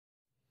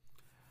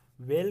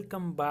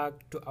Welcome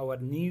back to our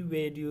new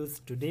videos.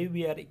 Today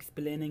we are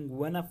explaining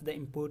one of the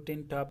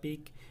important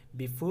topic.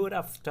 Before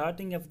of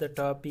starting of the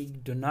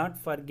topic, do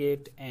not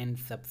forget and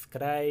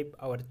subscribe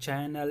our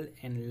channel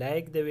and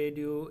like the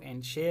video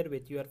and share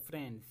with your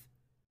friends.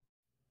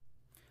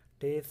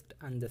 Test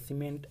on the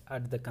cement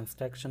at the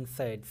construction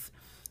sites.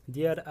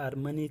 There are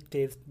many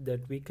tests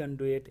that we can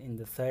do it in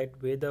the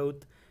site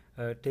without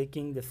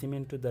taking the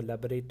cement to the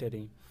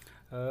laboratory.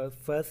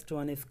 First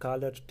one is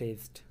color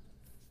test.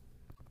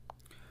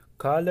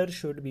 Color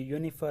should be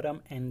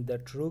uniform and the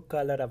true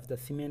color of the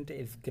cement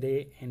is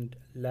gray and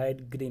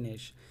light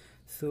greenish.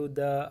 So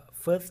the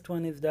first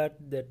one is that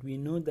we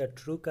know the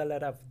true color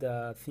of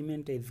the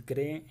cement is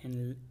gray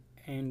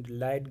and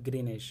light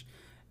greenish.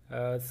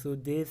 So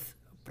this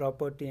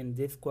property and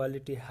this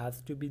quality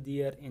has to be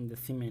there in the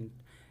cement.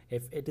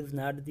 If it is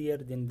not there,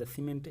 then the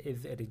cement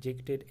is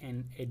rejected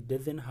and it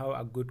doesn't have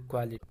a good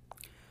quality.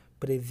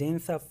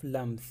 Presence of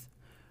lumps.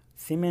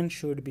 Cement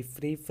should be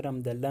free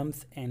from the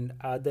lumps and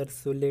other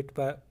solid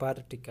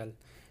particles.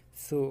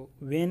 So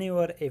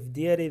whenever if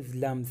there is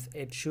lumps,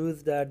 it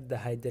shows that the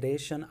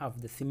hydration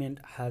of the cement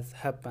has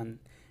happened.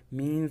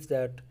 Means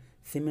that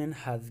cement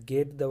has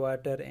get the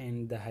water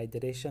and the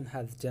hydration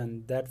has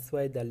done. That's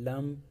why the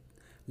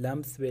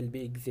lumps will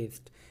be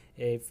exist.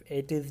 If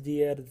it is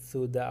there,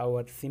 so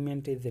our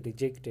cement is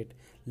rejected.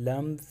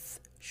 Lumps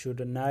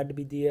should not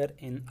be there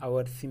in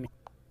our cement.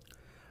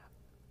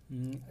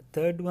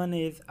 Third one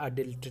is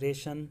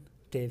adulteration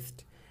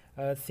test.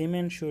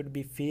 Cement should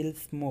be feel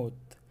smooth.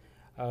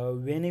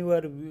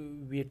 Whenever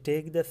we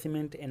take the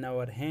cement in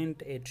our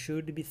hand, it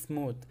should be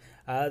smooth,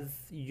 as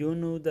you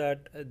know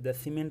that the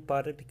cement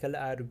particle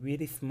are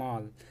very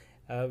small.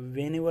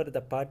 Whenever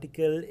the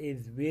particle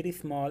is very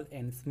small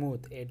and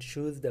smooth, it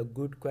shows the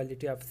good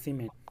quality of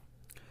cement.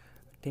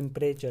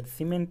 Temperature.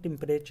 Cement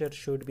temperature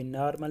should be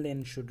normal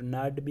and should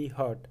not be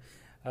hot.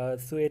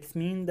 So it's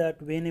mean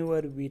that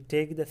whenever we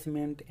take the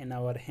cement in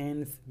our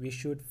hands, we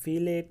should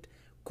feel it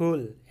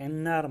cool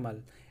and normal.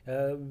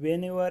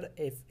 Whenever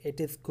if it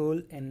is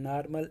cool and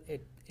normal,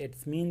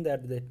 it's mean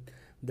that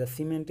the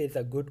cement is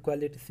a good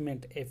quality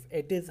cement. If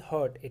it is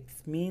hot,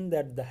 it's mean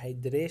that the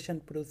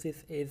hydration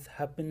process is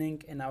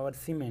happening in our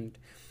cement,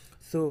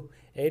 so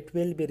it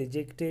will be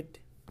rejected.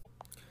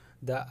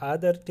 The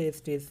other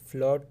test is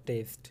float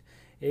test.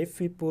 If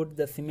we put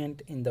the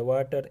cement in the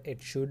water,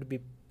 it should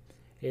be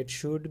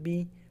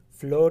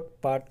float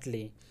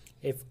partly.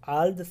 If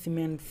all the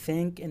cement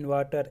sink in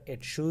water,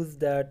 it shows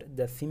that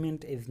the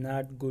cement is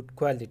not good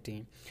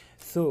quality.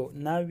 So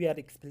now we are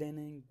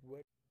explaining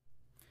what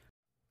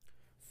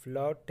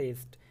float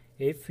test.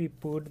 If we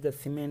put the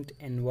cement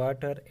in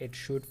water, it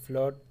should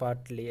float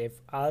partly. If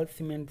all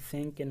cement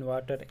sink in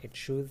water, it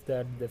shows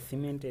that the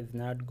cement is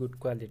not good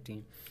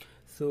quality.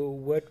 So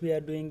what we are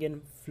doing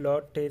in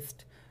float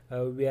test,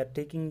 we are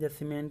taking the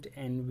cement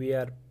and we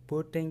are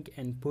putting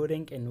and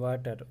pouring in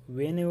water.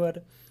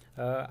 Whenever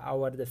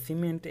the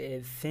cement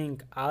is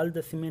sink, all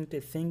the cement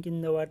is sink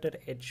in the water,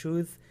 it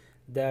shows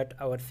that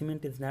our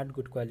cement is not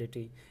good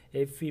quality.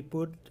 If we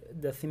put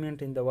the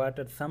cement in the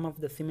water, some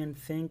of the cement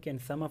sink and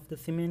some of the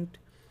cement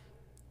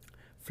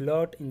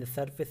float in the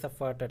surface of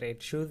water,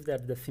 it shows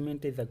that the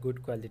cement is a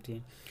good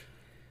quality.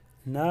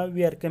 Now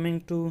we are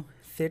coming to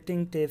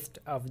setting test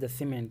of the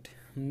cement.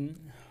 In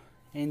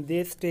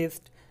this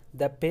test,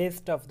 the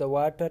paste of the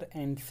water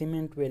and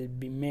cement will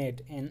be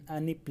made in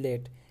any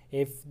plate.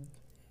 If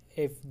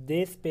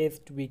this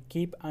paste we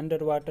keep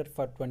underwater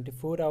for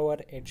 24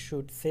 hours, it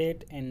should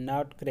set and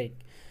not crack.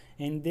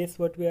 In this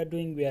what we are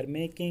doing, we are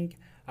making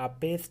a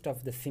paste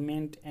of the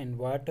cement and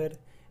water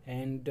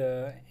and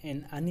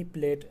in any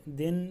plate.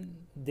 Then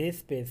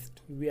this paste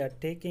we are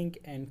taking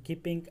and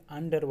keeping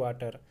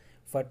underwater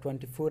for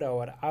 24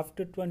 hours.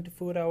 After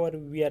 24 hours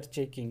we are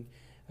checking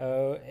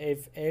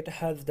if it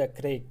has the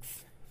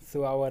cracks,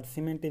 so our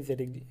cement is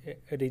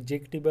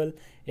rejectable.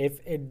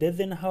 If it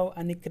doesn't have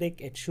any crack,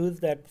 it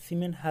shows that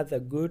cement has a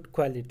good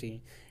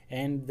quality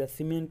and the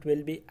cement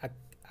will be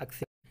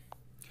accepted.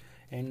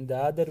 And the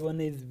other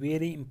one is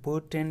very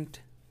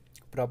important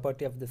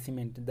property of the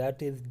cement,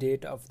 that is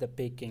date of the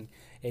packing.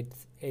 It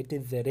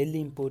is really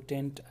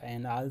important,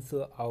 and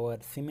also our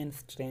cement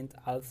strength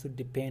also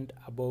depend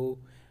above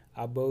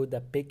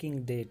the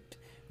packing date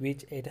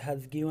which it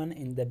has given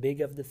in the bag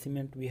of the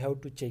cement. We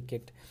have to check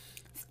it.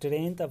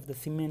 Strength of the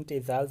cement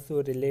is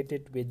also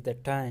related with the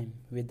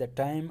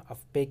time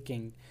of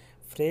packing.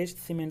 Fresh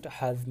cement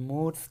has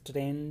more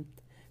strength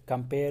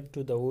compared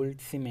to the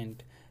old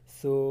cement.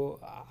 So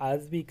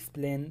as we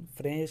explain,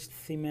 fresh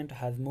cement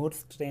has more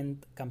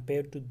strength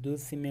compared to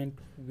those cement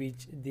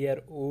which they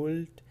are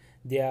old,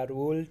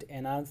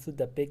 and also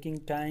the packing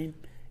time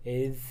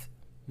is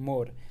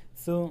more.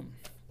 So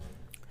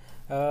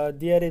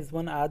there is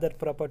one other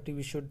property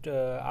we should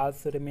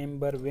also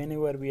remember.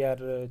 Whenever we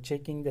are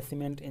checking the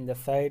cement in the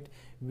site,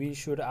 we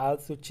should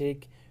also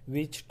check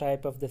which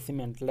type of the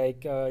cement.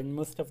 Like in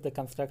most of the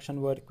construction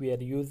work, we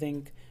are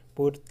using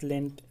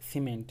Portland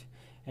cement.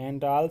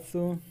 And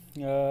also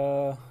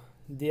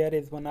there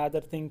is one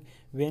other thing.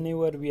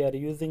 Whenever we are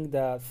using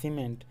the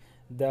cement,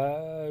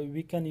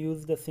 we can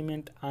use the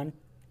cement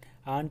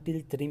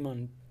until 3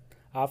 months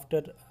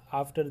after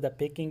the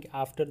packing,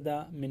 after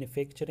the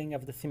manufacturing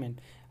of the cement.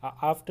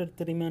 After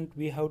 3 months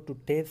we have to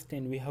test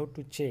and we have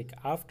to check.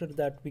 After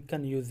that we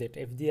can use it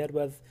if there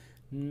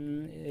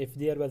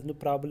was no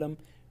problem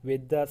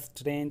with the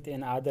strength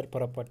and other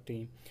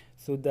property.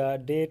 So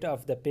the date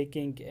of the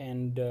packing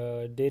and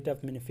date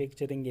of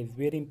manufacturing is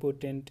very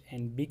important,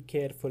 and be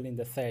careful in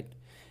the site.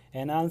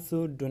 And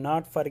also do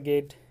not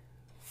forget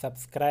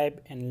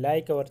subscribe and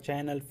like our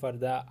channel for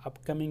the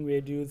upcoming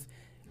videos.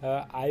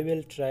 I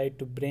will try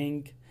to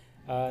bring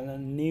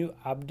new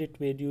update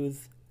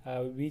videos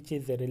which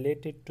is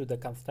related to the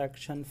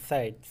construction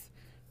sites.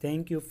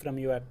 Thank you from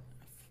your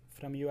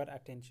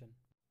attention.